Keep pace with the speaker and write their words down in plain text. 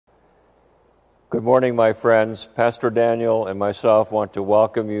Good morning, my friends. Pastor Daniel and myself want to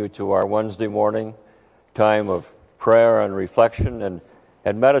welcome you to our Wednesday morning time of prayer and reflection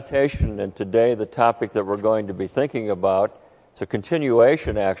and meditation. And today the topic that we're going to be thinking about, it's a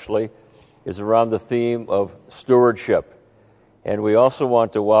continuation actually, is around the theme of stewardship. And we also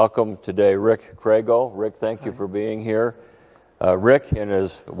want to welcome today Rick Crago. Rick, thank you for being here. Rick and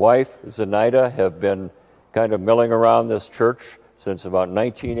his wife, Zenaida, have been kind of milling around this church since about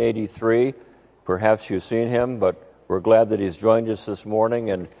 1983. Perhaps you've seen him, but we're glad that he's joined us this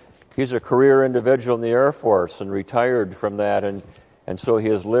morning. And he's a career individual in the Air Force and retired from that. And so he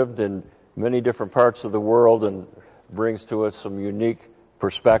has lived in many different parts of the world and brings to us some unique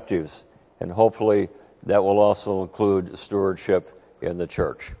perspectives. And hopefully that will also include stewardship in the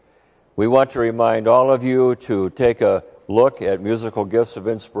church. We want to remind all of you to take a look at Musical Gifts of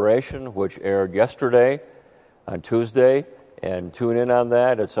Inspiration, which aired yesterday on Tuesday. And tune in on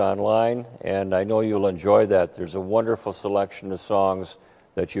that. It's online, and I know you'll enjoy that. There's a wonderful selection of songs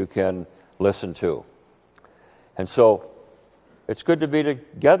that you can listen to. And so, it's good to be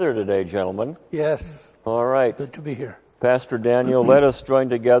together today, gentlemen. Yes. All right. Good to be here. Pastor Daniel, let us join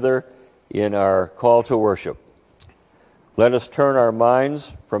together in our call to worship. Let us turn our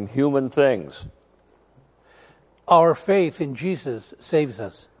minds from human things. Our faith in Jesus saves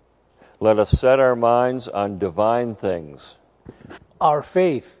us. Let us set our minds on divine things. Our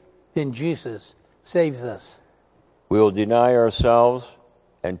faith in Jesus saves us. We will deny ourselves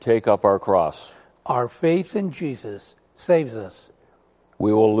and take up our cross. Our faith in Jesus saves us.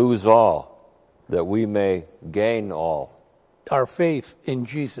 We will lose all that we may gain all. Our faith in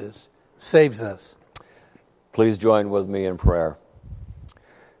Jesus saves us. Please join with me in prayer.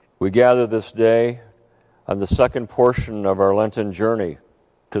 We gather this day on the second portion of our Lenten journey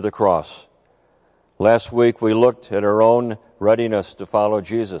to the cross. Last week we looked at our own readiness to follow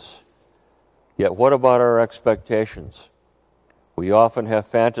Jesus. Yet what about our expectations? We often have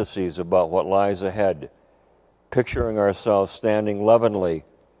fantasies about what lies ahead, picturing ourselves standing lovingly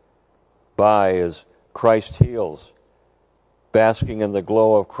by as Christ heals, basking in the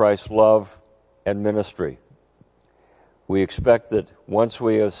glow of Christ's love and ministry. We expect that once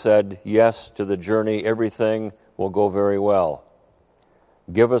we have said yes to the journey, everything will go very well.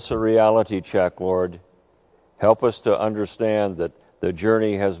 Give us a reality check, Lord. Help us to understand that the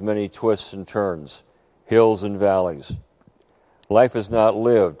journey has many twists and turns, hills and valleys. Life is not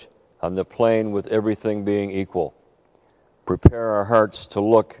lived on the plain with everything being equal. Prepare our hearts to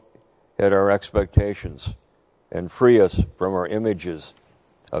look at our expectations and free us from our images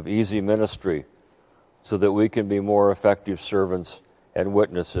of easy ministry so that we can be more effective servants and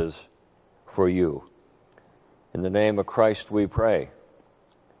witnesses for you. In the name of Christ we pray.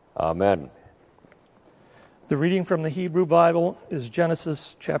 Amen. The reading from the Hebrew Bible is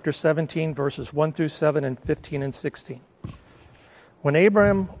Genesis chapter 17, verses 1 through 7 and 15 and 16. When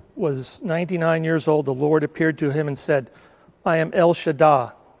Abram was 99 years old, the Lord appeared to him and said, I am El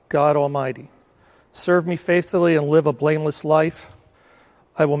Shaddai, God Almighty. Serve me faithfully and live a blameless life.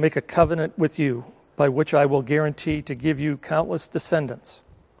 I will make a covenant with you, by which I will guarantee to give you countless descendants.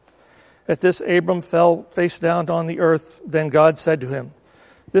 At this, Abram fell face down on the earth. Then God said to him,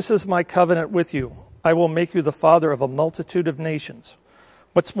 This is my covenant with you. I will make you the father of a multitude of nations.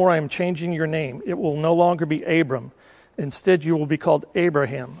 What's more, I am changing your name. It will no longer be Abram. Instead, you will be called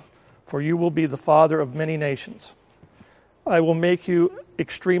Abraham, for you will be the father of many nations. I will make you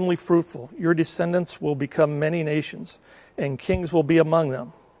extremely fruitful. Your descendants will become many nations, and kings will be among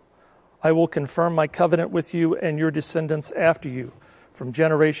them. I will confirm my covenant with you and your descendants after you, from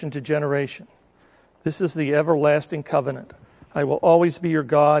generation to generation. This is the everlasting covenant. I will always be your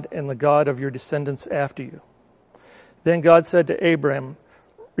God and the God of your descendants after you. Then God said to Abram,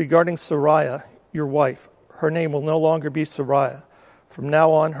 regarding Sarai, your wife, her name will no longer be Sarai. From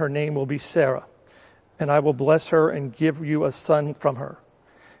now on, her name will be Sarah, and I will bless her and give you a son from her.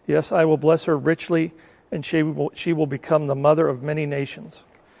 Yes, I will bless her richly, and she will become the mother of many nations.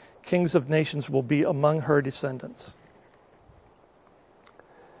 Kings of nations will be among her descendants.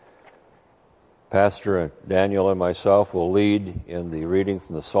 Pastor Daniel and myself will lead in the reading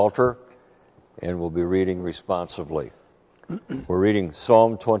from the Psalter, and we'll be reading responsively. We're reading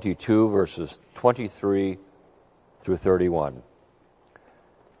Psalm 22, verses 23 through 31.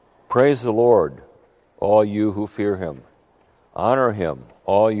 Praise the Lord, all you who fear him. Honor him,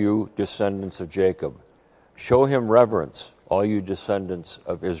 all you descendants of Jacob. Show him reverence, all you descendants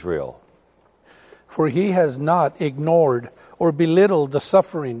of Israel. For he has not ignored or belittled the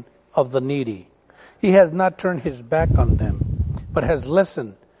suffering of the needy. He has not turned his back on them, but has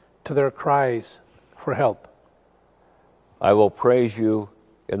listened to their cries for help. I will praise you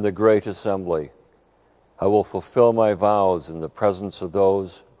in the great assembly. I will fulfill my vows in the presence of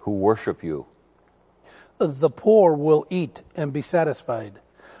those who worship you. The poor will eat and be satisfied.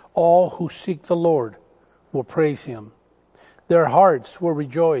 All who seek the Lord will praise him. Their hearts will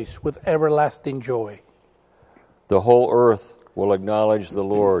rejoice with everlasting joy. The whole earth will acknowledge the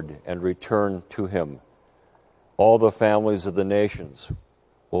Lord and return to him. All the families of the nations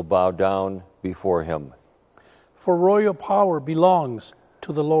will bow down before him. For royal power belongs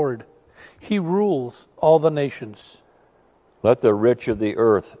to the Lord. He rules all the nations. Let the rich of the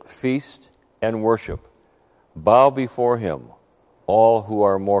earth feast and worship. Bow before him, all who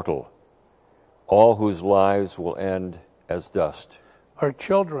are mortal, all whose lives will end as dust. Our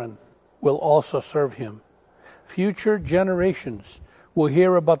children will also serve him. Future generations will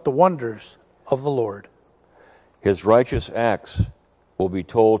hear about the wonders of the Lord. His righteous acts will be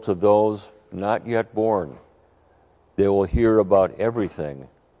told to those not yet born. They will hear about everything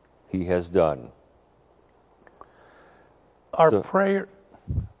he has done. Our prayer.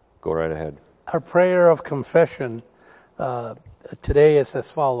 Go right ahead. Our prayer of confession today is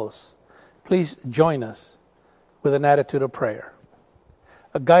as follows. Please join us with an attitude of prayer.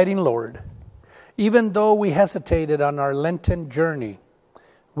 A guiding Lord, even though we hesitated on our Lenten journey,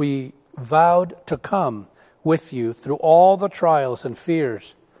 we vowed to come with you through all the trials and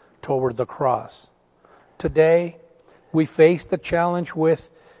fears toward the cross. Today, we face the challenge with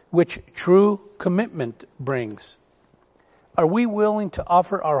which true commitment brings. Are we willing to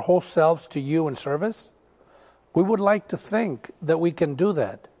offer our whole selves to you in service? We would like to think that we can do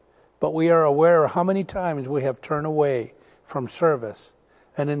that, but we are aware of how many times we have turned away from service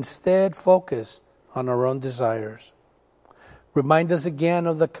and instead focus on our own desires. Remind us again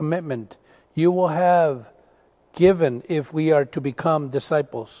of the commitment you will have given if we are to become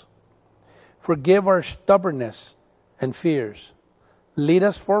disciples. Forgive our stubbornness and fears. Lead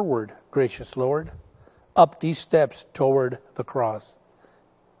us forward, gracious Lord, up these steps toward the cross.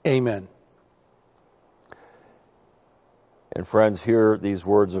 Amen. And friends, hear these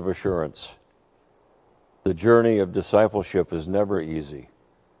words of assurance. The journey of discipleship is never easy,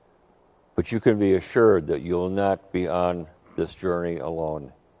 but you can be assured that you will not be on this journey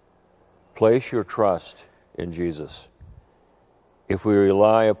alone. Place your trust in Jesus. If we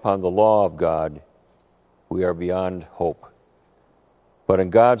rely upon the law of God, we are beyond hope. But in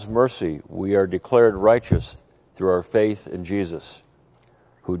God's mercy, we are declared righteous through our faith in Jesus,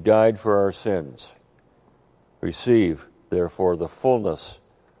 who died for our sins. Receive, therefore, the fullness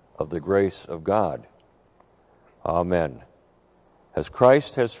of the grace of God. Amen. As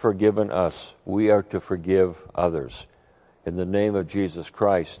Christ has forgiven us, we are to forgive others. In the name of Jesus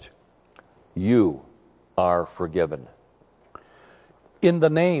Christ, you are forgiven. In the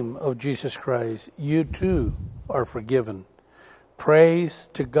name of Jesus Christ, you too are forgiven. Praise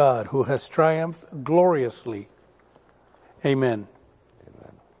to God who has triumphed gloriously. Amen.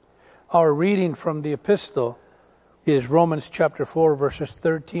 Amen. Our reading from the epistle is Romans chapter 4, verses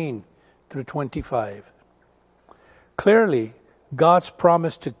 13 through 25. Clearly, God's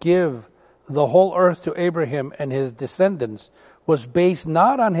promise to give the whole earth to Abraham and his descendants was based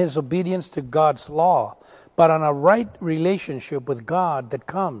not on his obedience to God's law, but on a right relationship with God that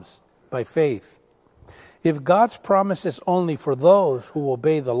comes by faith. If God's promise is only for those who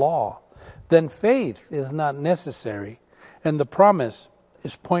obey the law, then faith is not necessary, and the promise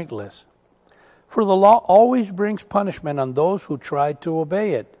is pointless. For the law always brings punishment on those who try to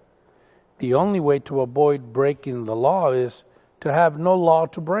obey it. The only way to avoid breaking the law is to have no law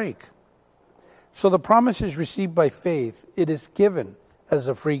to break. So the promise is received by faith. It is given as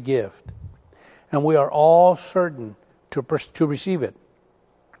a free gift, and we are all certain to receive it.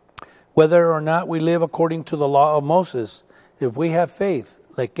 Whether or not we live according to the law of Moses, if we have faith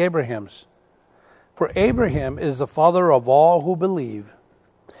like Abraham's. For Abraham is the father of all who believe.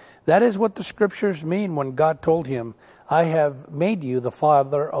 That is what the scriptures mean when God told him, I have made you the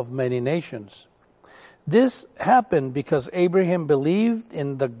father of many nations. This happened because Abraham believed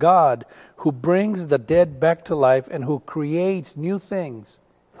in the God who brings the dead back to life and who creates new things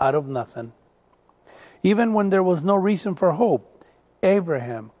out of nothing. Even when there was no reason for hope,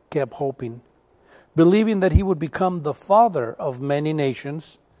 Abraham kept hoping, believing that he would become the father of many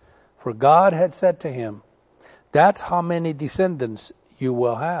nations, for God had said to him, that's how many descendants you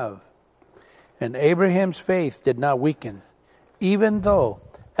will have. And Abraham's faith did not weaken, even though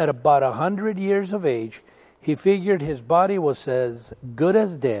at about 100 years of age, he figured his body was as good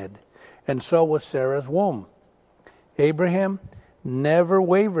as dead, and so was Sarah's womb. Abraham never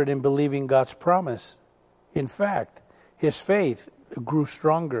wavered in believing God's promise. In fact, his faith grew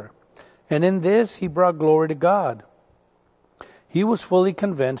stronger, and in this he brought glory to God. He was fully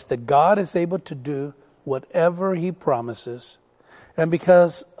convinced that God is able to do whatever he promises. And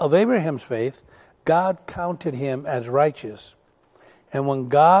because of Abraham's faith, God counted him as righteous. And when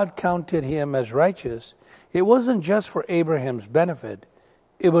God counted him as righteous, it wasn't just for Abraham's benefit.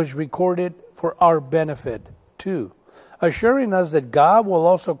 It was recorded for our benefit too, assuring us that God will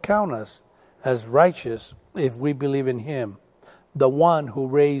also count us as righteous if we believe in him, the one who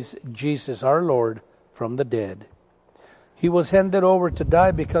raised Jesus our Lord from the dead. He was handed over to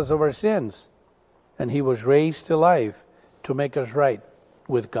die because of our sins, and he was raised to life to make us right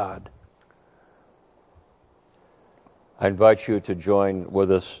with God. I invite you to join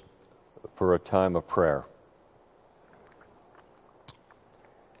with us for a time of prayer.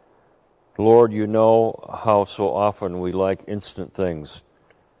 Lord, you know how so often we like instant things.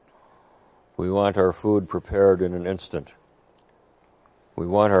 We want our food prepared in an instant. We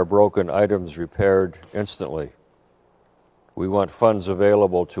want our broken items repaired instantly. We want funds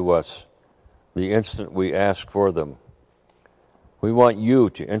available to us the instant we ask for them. We want you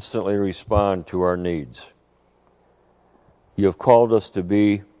to instantly respond to our needs. You have called us to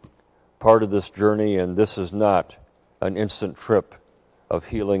be part of this journey, and this is not an instant trip of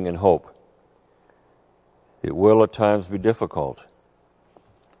healing and hope. It will at times be difficult.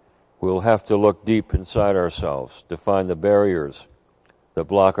 We'll have to look deep inside ourselves to find the barriers that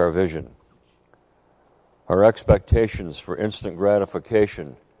block our vision. Our expectations for instant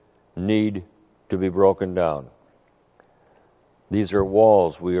gratification need to be broken down. These are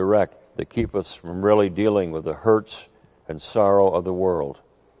walls we erect that keep us from really dealing with the hurts and sorrow of the world.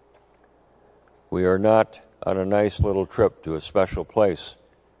 We are not on a nice little trip to a special place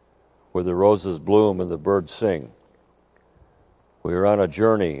where the roses bloom and the birds sing. We are on a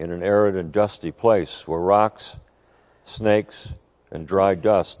journey in an arid and dusty place where rocks, snakes, and dry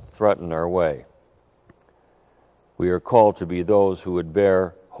dust threaten our way. We are called to be those who would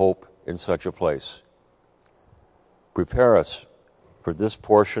bear hope in such a place. Prepare us for this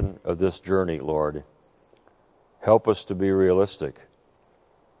portion of this journey, Lord. Help us to be realistic.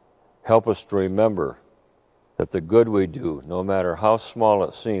 Help us to remember that the good we do, no matter how small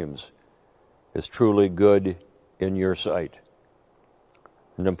it seems, is truly good in your sight.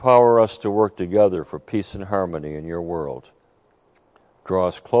 And empower us to work together for peace and harmony in your world. Draw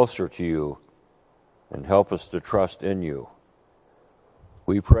us closer to you and help us to trust in you.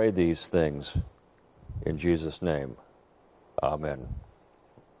 We pray these things in Jesus' name. Amen.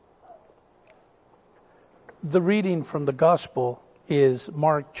 The reading from the Gospel is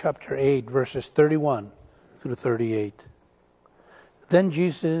Mark chapter 8, verses 31 through 38. Then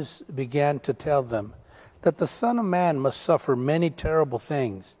Jesus began to tell them that the Son of Man must suffer many terrible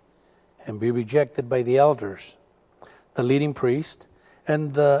things and be rejected by the elders, the leading priests,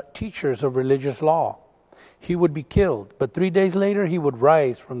 and the teachers of religious law. He would be killed, but 3 days later he would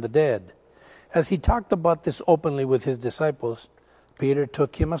rise from the dead. As he talked about this openly with his disciples, Peter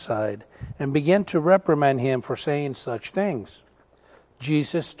took him aside and began to reprimand him for saying such things.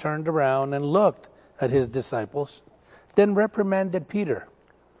 Jesus turned around and looked at his disciples, then reprimanded Peter.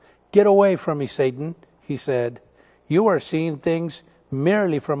 "Get away from me, Satan," he said. "You are seeing things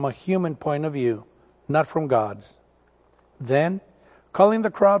merely from a human point of view, not from God's." Then, calling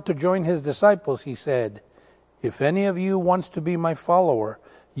the crowd to join his disciples, he said, "If any of you wants to be my follower,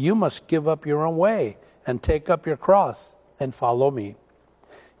 you must give up your own way and take up your cross and follow me.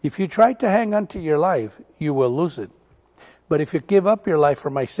 If you try to hang on to your life, you will lose it. But if you give up your life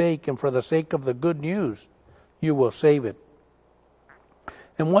for my sake and for the sake of the good news, you will save it.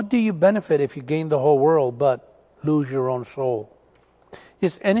 And what do you benefit if you gain the whole world but lose your own soul?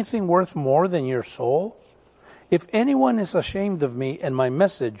 Is anything worth more than your soul? If anyone is ashamed of me and my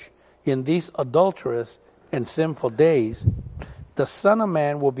message in these adulterous and sinful days, the Son of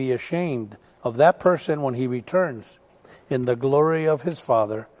Man will be ashamed of that person when he returns in the glory of his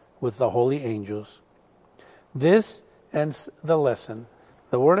Father with the holy angels." This ends the lesson,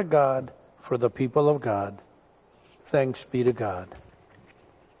 the Word of God for the people of God. Thanks be to God.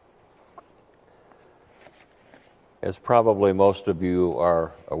 As probably most of you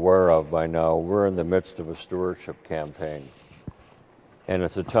are aware of by now, we're in the midst of a stewardship campaign. And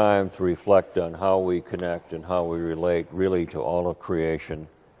it's a time to reflect on how we connect and how we relate really to all of creation,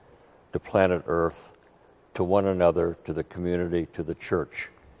 to planet Earth, to one another, to the community, to the church,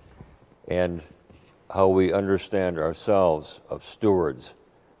 and how we understand ourselves of stewards,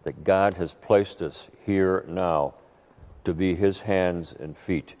 that God has placed us here now to be his hands and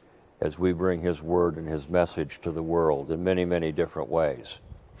feet as we bring his word and his message to the world in many, many different ways.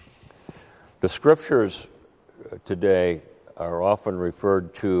 The scriptures today are often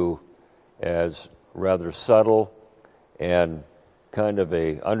referred to as rather subtle and kind of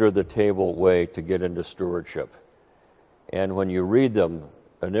a under-the-table way to get into stewardship. And when you read them,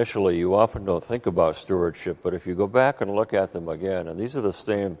 initially you often don't think about stewardship, but if you go back and look at them again, and these are the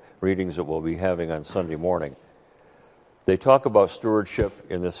same readings that we'll be having on Sunday morning, they talk about stewardship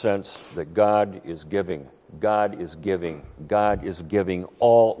in the sense that God is giving. God is giving. God is giving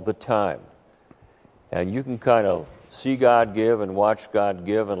all the time. And you can kind of see God give and watch God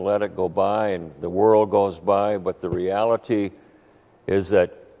give and let it go by, and the world goes by, but the reality is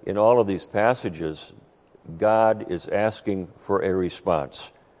that in all of these passages, God is asking for a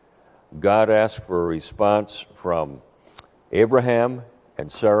response. God asked for a response from Abraham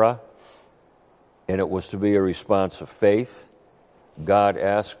and Sarah, and it was to be a response of faith. God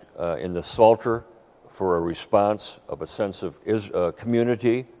asked in the Psalter for a response of a sense of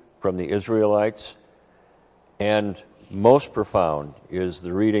community from the Israelites. And most profound is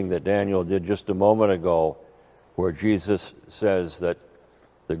the reading that Daniel did just a moment ago, where Jesus says that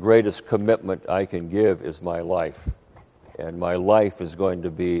the greatest commitment I can give is my life. And my life is going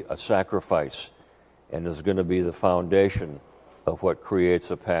to be a sacrifice and is going to be the foundation of what creates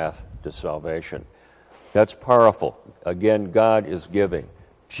a path to salvation. That's powerful. Again, God is giving.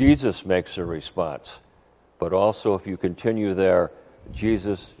 Jesus makes a response. But also, if you continue there,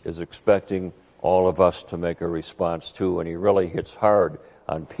 Jesus is expecting all of us to make a response too, and he really hits hard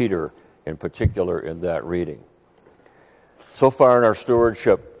on Peter in particular in that reading. So far in our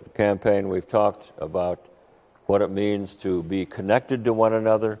stewardship campaign, we've talked about what it means to be connected to one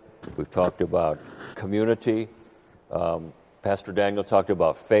another. We've talked about community. Pastor Daniel talked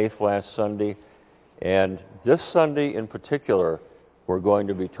about faith last Sunday. And this Sunday in particular, we're going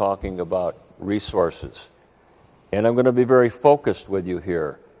to be talking about resources. And I'm going to be very focused with you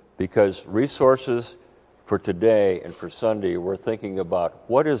here, because resources for today and for Sunday, we're thinking about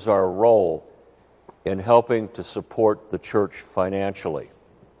what is our role in helping to support the church financially.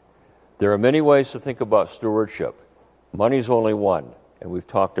 There are many ways to think about stewardship. Money's only one, and we've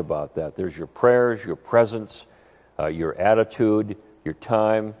talked about that. There's your prayers, your presence, your attitude, your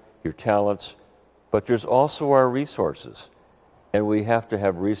time, your talents, but there's also our resources, and we have to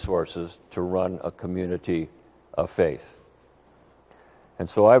have resources to run a community of faith. And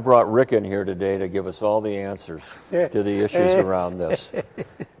so I brought Rick in here today to give us all the answers to the issues around this.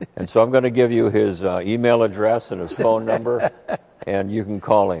 And so I'm going to give you his email address and his phone number, and you can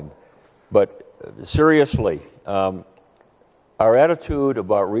call him. But seriously, our attitude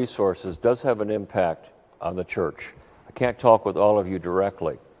about resources does have an impact on the church. I can't talk with all of you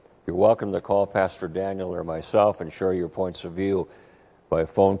directly. You're welcome to call Pastor Daniel or myself and share your points of view by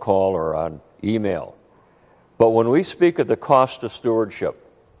phone call or on email. But when we speak of the cost of stewardship,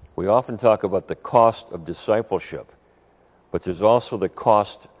 we often talk about the cost of discipleship, but there's also the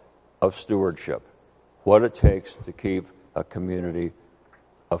cost of stewardship, what it takes to keep a community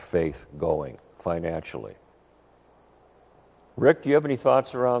of faith going financially. Rick, do you have any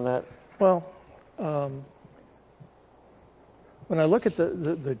thoughts around that? Well, when I look at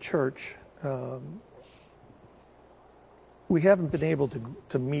the church, we haven't been able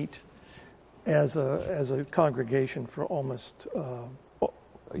to meet as a congregation for almost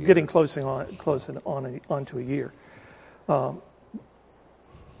getting close onto a year. But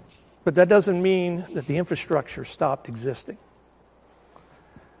that doesn't mean that the infrastructure stopped existing.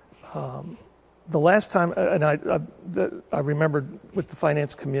 The last time, and I remembered with the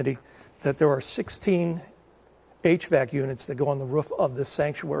finance committee that there are 16 HVAC units that go on the roof of this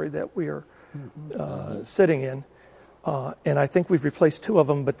sanctuary that we are sitting in. And I think we've replaced 2 of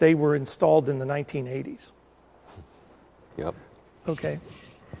them, but they were installed in the 1980s. Yep. Okay.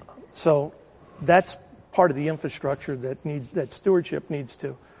 So that's part of the infrastructure that stewardship needs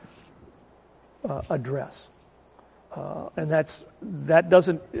to address. And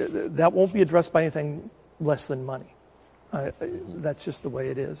that won't be addressed by anything less than money. That's just the way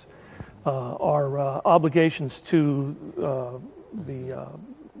it is. Our obligations to the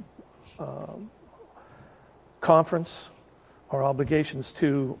conference, our obligations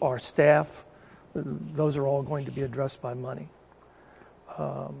to our staff, those are all going to be addressed by money.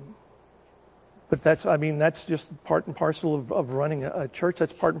 But that's just part and parcel of running a church.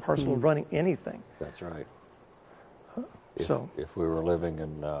 That's part and parcel of running anything. That's right. If we were living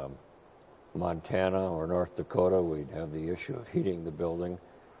in Montana or North Dakota, we'd have the issue of heating the building.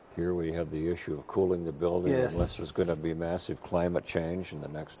 Here we have the issue of cooling the building. Yes. Unless there's going to be massive climate change in the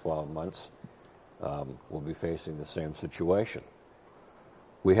next 12 months, we'll be facing the same situation.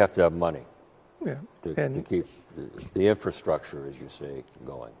 We have to have money to keep the infrastructure, as you say,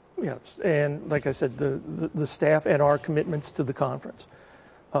 going. Yes, and like I said, the staff and our commitments to the conference.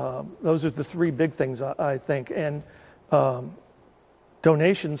 Those are the 3 big things, I think. And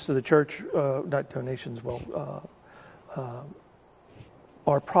donations to the church, not donations,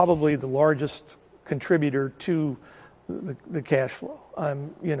 are probably the largest contributor to the cash flow.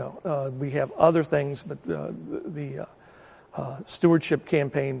 We have other things, but the stewardship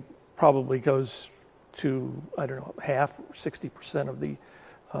campaign probably goes to, I don't know, half, 60% of the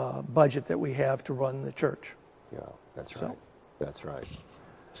budget that we have to run the church. Yeah, that's right. That's right.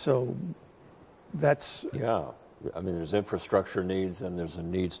 So that's... Yeah. I mean, there's infrastructure needs, and there's a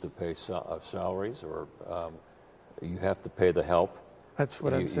needs to pay salaries, or you have to pay the help. That's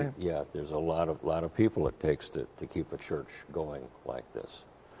what I'm saying. Yeah, there's a lot of people it takes to keep a church going like this.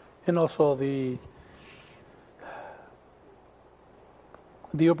 And also the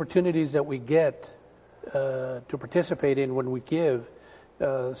opportunities that we get to participate in when we give,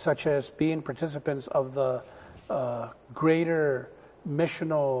 such as being participants of the greater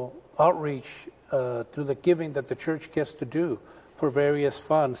missional outreach through the giving that the church gets to do for various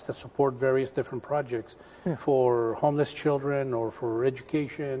funds that support various different projects for homeless children or for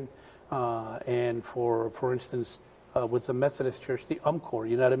education, and for instance, with the Methodist Church, the UMCOR,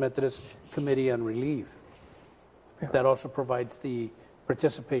 United Methodist Committee on Relief. Yeah. That also provides the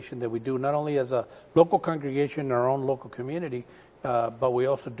participation that we do, not only as a local congregation in our own local community, but we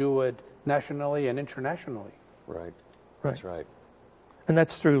also do it nationally and internationally. Right. That's right. And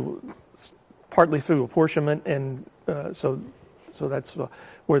that's partly through apportionment, and so that's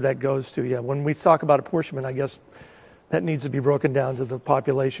where that goes to. Yeah, when we talk about apportionment, I guess that needs to be broken down to the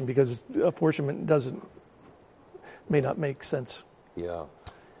population, because apportionment may not make sense. Yeah.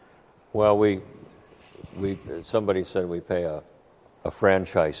 Well, somebody said we pay a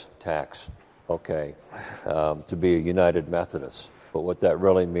franchise tax, okay, to be a United Methodist. But what that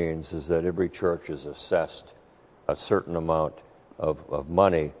really means is that every church is assessed a certain amount of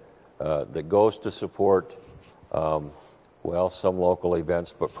money that goes to support, some local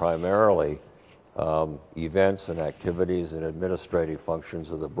events, but primarily events and activities and administrative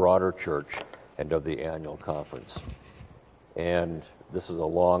functions of the broader church and of the annual conference. And this is a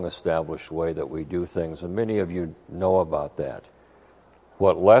long-established way that we do things, and many of you know about that.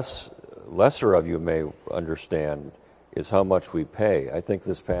 What lesser of you may understand is how much we pay. I think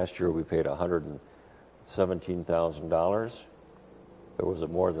this past year we paid $117,000. Or was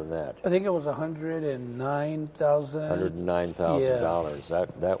it more than that? I think it was $109,000. $109,000. Yeah.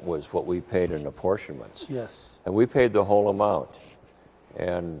 That was what we paid in apportionments. Yes. And we paid the whole amount.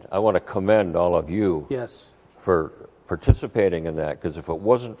 And I want to commend all of you for participating in that, because if it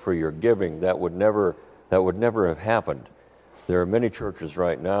wasn't for your giving, that would never have happened. There are many churches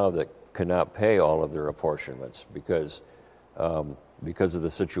right now that cannot pay all of their apportionments because of the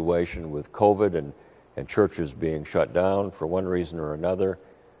situation with COVID and churches being shut down for one reason or another.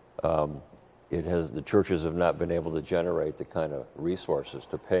 The churches have not been able to generate the kind of resources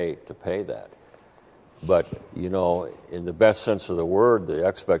to pay that. But, in the best sense of the word, the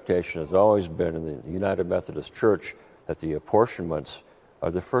expectation has always been in the United Methodist Church that the apportionments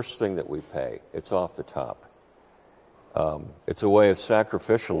are the first thing that we pay. It's off the top. It's a way of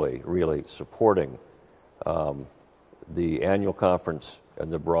sacrificially really supporting the annual conference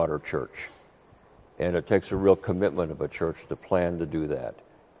and the broader church. And it takes a real commitment of a church to plan to do that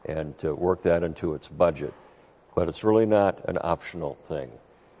and to work that into its budget. But it's really not an optional thing.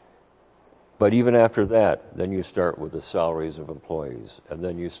 But even after that, then you start with the salaries of employees, and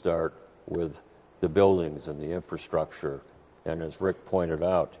then you start with the buildings and the infrastructure. And as Rick pointed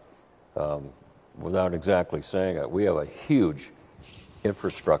out, without exactly saying it, we have a huge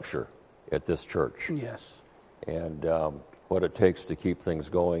infrastructure at this church. Yes. And what it takes to keep things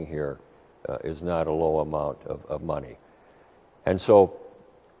going here is not a low amount of money. And so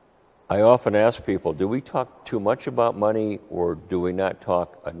I often ask people, do we talk too much about money, or do we not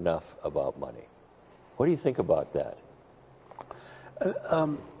talk enough about money? What do you think about that?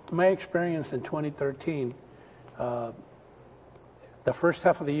 My experience in 2013, the first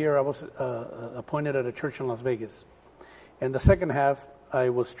half of the year I was appointed at a church in Las Vegas. And the second half, I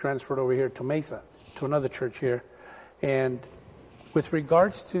was transferred over here to Mesa, to another church here. And with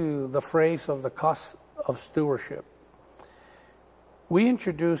regards to the phrase of the cost of stewardship, we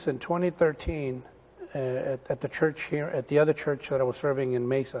introduced in 2013 at the church here, at the other church that I was serving in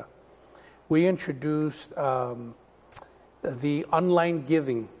Mesa, we introduced the online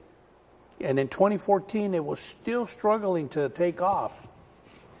giving. And in 2014, it was still struggling to take off.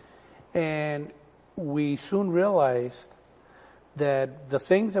 And we soon realized that the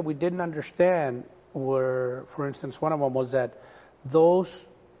things that we didn't understand were, for instance, one of them was that those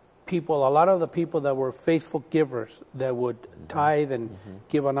people, a lot of the people that were faithful givers that would tithe and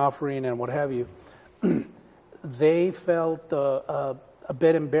give an offering and what have you, they felt a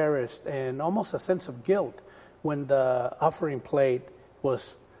bit embarrassed and almost a sense of guilt when the offering plate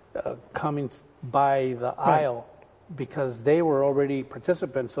was coming by the aisle because they were already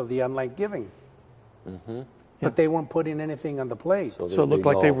participants of the online giving. Mm-hmm. But they weren't putting anything on the plate. So it looked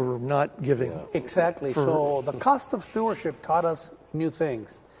like they were not giving. Yeah. Exactly. So the cost of stewardship taught us new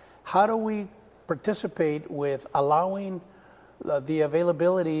things. How do we participate with allowing the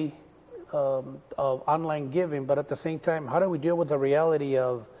availability of online giving, but at the same time, how do we deal with the reality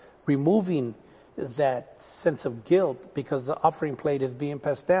of removing that sense of guilt because the offering plate is being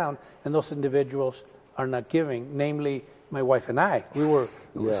passed down and those individuals are not giving, namely my wife and I. We were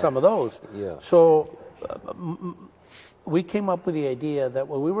some of those. Yeah. So we came up with the idea that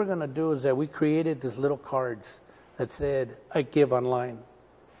what we were going to do is that we created these little cards that said, I give online.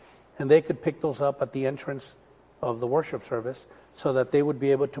 And they could pick those up at the entrance of the worship service so that they would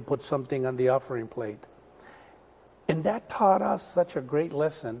be able to put something on the offering plate. And that taught us such a great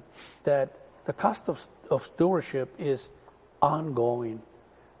lesson that the cost of stewardship is ongoing.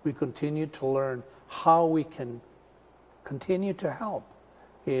 We continue to learn how we can continue to help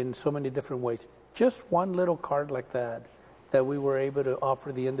in so many different ways. Just one little card like that we were able to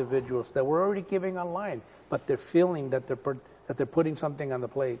offer the individuals that were already giving online, but they're feeling that they're putting something on the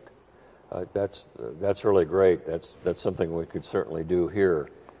plate. That's really great. That's something we could certainly do here,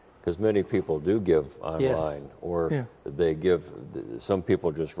 because many people do give online, or they give. Some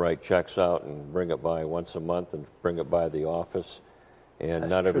people just write checks out and bring it by once a month and bring it by the office, and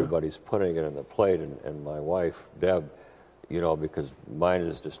not everybody's putting it in the plate. And my wife, Deb, because mine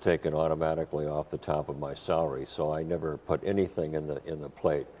is just taken automatically off the top of my salary, so I never put anything in the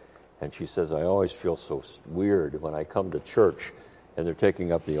plate. And she says, I always feel so weird when I come to church and they're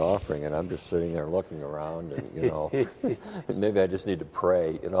taking up the offering, and I'm just sitting there looking around, and maybe I just need to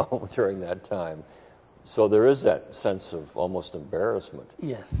pray, during that time. So there is that sense of almost embarrassment.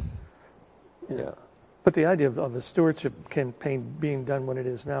 Yes. Yeah. But the idea of a stewardship campaign being done when it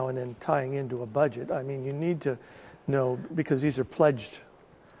is now and then tying into a budget, I mean, you need to know, because these are pledged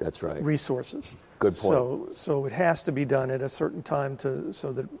resources. Good point. So it has to be done at a certain time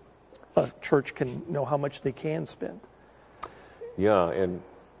so that a church can know how much they can spend. Yeah, and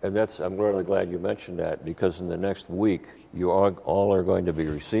I'm really glad you mentioned that, because in the next week, you all are going to be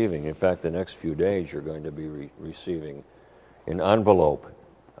receiving, in fact, the next few days, you're going to be receiving an envelope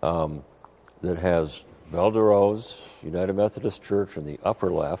that has Valderos United Methodist Church in the upper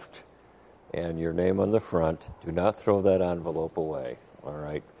left and your name on the front. Do not throw that envelope away, all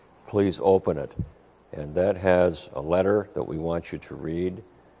right? Please open it. And that has a letter that we want you to read,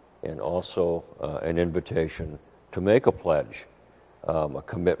 and also an invitation to make a pledge. A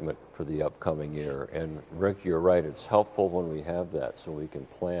commitment for the upcoming year. And Rick, you're right, it's helpful when we have that so we can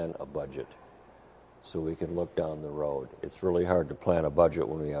plan a budget, so we can look down the road. It's really hard to plan a budget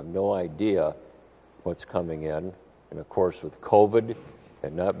when we have no idea what's coming in. And of course, with COVID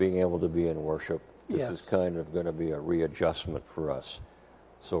and not being able to be in worship, this is kind of going to be a readjustment for us.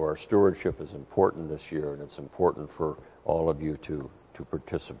 So our stewardship is important this year, and it's important for all of you to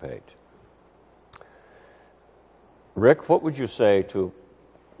participate. Rick, what would you say to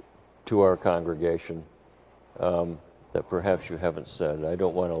our congregation that perhaps you haven't said? I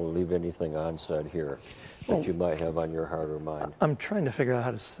don't want to leave anything unsaid here that you might have on your heart or mind. I'm trying to figure out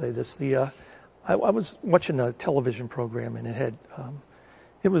how to say this. I was watching a television program, and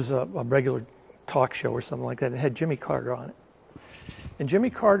it was a regular talk show or something like that. It had Jimmy Carter on it. And Jimmy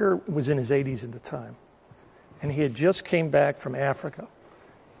Carter was in his 80s at the time. And he had just came back from Africa.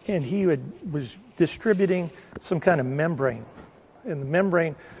 And he was distributing some kind of membrane. And the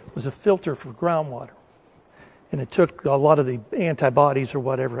membrane was a filter for groundwater. And it took a lot of the antibodies or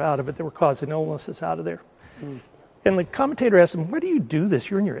whatever out of it that were causing illnesses out of there. Mm. And the commentator asked him, why do you do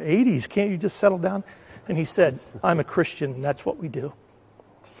this? You're in your 80s. Can't you just settle down? And he said, I'm a Christian, and that's what we do.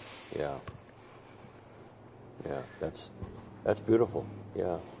 Yeah. Yeah, that's beautiful.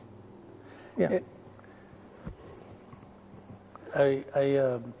 Yeah. Yeah. And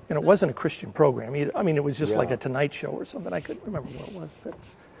it wasn't a Christian program either. I mean, it was just like a Tonight Show or something. I couldn't remember what it was. But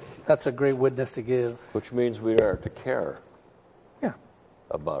that's a great witness to give. Which means we are to care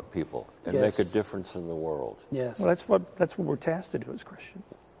about people and make a difference in the world. Yes. Well, that's what we're tasked to do as Christians.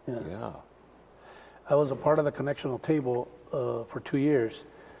 Yes. Yeah. I was a part of the connectional table for 2 years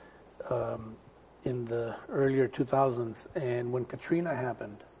in the earlier 2000s. And when Katrina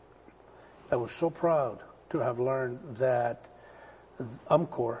happened, I was so proud to have learned that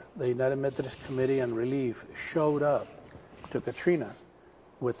UMCOR, the United Methodist Committee on Relief, showed up to Katrina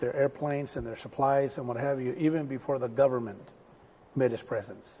with their airplanes and their supplies and what have you, even before the government made its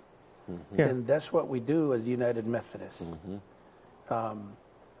presence. Mm-hmm. Yeah. And that's what we do as United Methodists. Mm-hmm.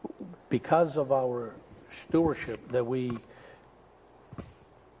 because of our stewardship that we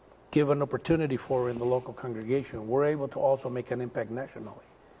give an opportunity for in the local congregation, we're able to also make an impact nationally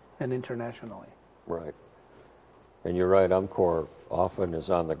and internationally. Right. And you're right, UMCOR often is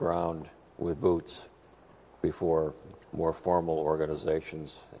on the ground with boots before more formal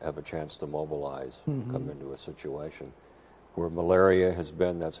organizations have a chance to mobilize, come into a situation. Where malaria has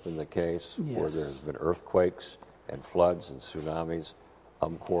been, that's been the case. Yes. Where there's been earthquakes and floods and tsunamis,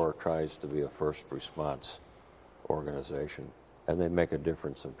 UMCOR tries to be a first response organization, and they make a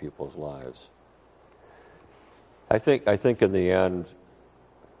difference in people's lives. I think in the end,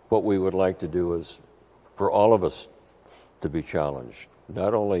 what we would like to do is for all of us to be challenged,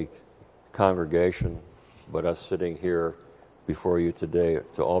 not only congregation, but us sitting here before you today,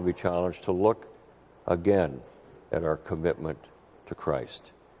 to all be challenged to look again at our commitment to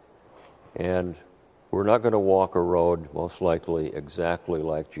Christ. And we're not going to walk a road, most likely, exactly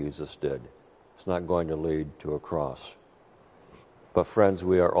like Jesus did. It's not going to lead to a cross. But friends,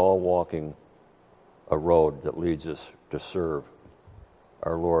 we are all walking a road that leads us to serve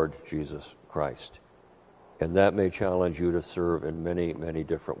our Lord Jesus Christ. And that may challenge you to serve in many, many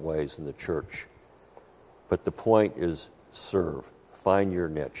different ways in the church. But the point is serve. Find your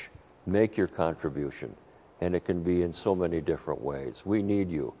niche. Make your contribution. And it can be in so many different ways. We need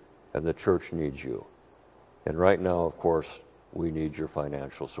you, and the church needs you. And right now, of course, we need your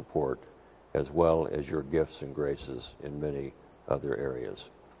financial support, as well as your gifts and graces in many other areas.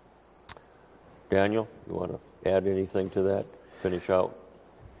 Daniel, you want to add anything to that? Finish out?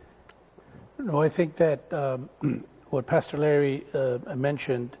 No, I think that what Pastor Larry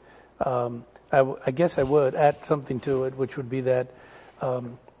mentioned, I guess I would add something to it, which would be that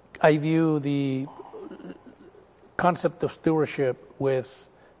I view the concept of stewardship with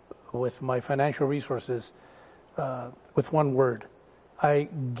my financial resources with one word. I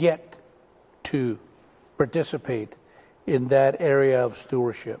get to participate in that area of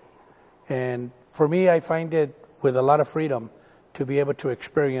stewardship. And for me, I find it with a lot of freedom to be able to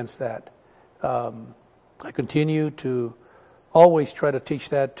experience that. I continue to always try to teach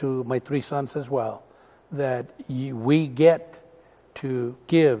that to my 3 sons as well, that we get to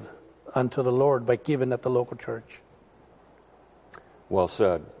give unto the Lord by giving at the local church. Well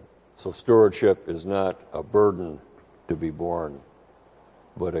said. So stewardship is not a burden to be borne,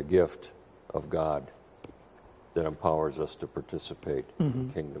 but a gift of God that empowers us to participate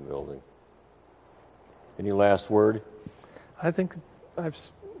in kingdom building. Any last word? I think I've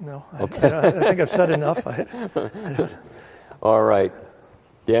said enough. All right.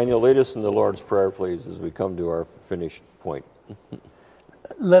 Daniel, lead us in the Lord's Prayer, please, as we come to our finished point.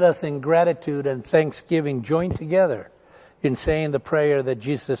 Let us in gratitude and thanksgiving join together in saying the prayer that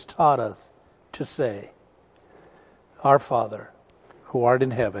Jesus taught us to say. Our Father, who art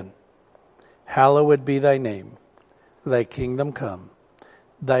in heaven, hallowed be thy name. Thy kingdom come,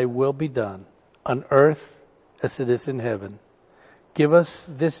 thy will be done, on earth as it is in heaven. Give us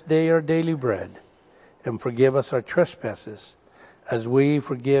this day our daily bread, and forgive us our trespasses, as we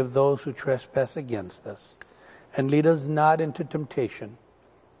forgive those who trespass against us. And lead us not into temptation,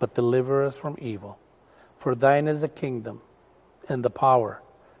 but deliver us from evil. For thine is the kingdom, and the power,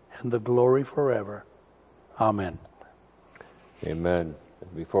 and the glory forever. Amen. Amen.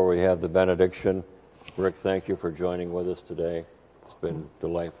 Before we have the benediction, Rick, thank you for joining with us today. It's been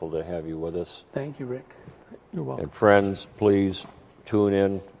delightful to have you with us. Thank you, Rick. You're welcome. And friends, please tune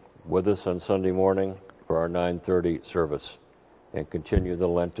in with us on Sunday morning for our 9:30 service and continue the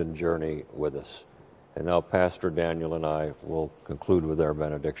Lenten journey with us. And now Pastor Daniel and I will conclude with our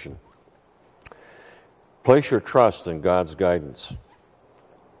benediction. Place your trust in God's guidance.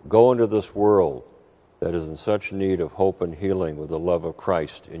 Go into this world that is in such need of hope and healing with the love of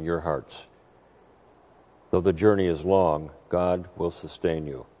Christ in your hearts. Though the journey is long, God will sustain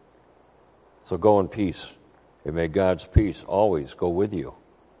you. So go in peace, and may God's peace always go with you.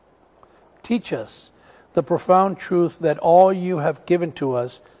 Teach us the profound truth that all you have given to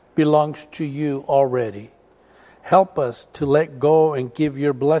us belongs to you already. Help us to let go and give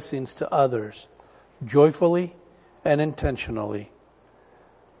your blessings to others, joyfully and intentionally.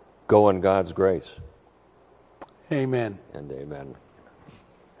 Go in God's grace. Amen. And amen.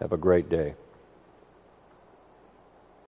 Have a great day.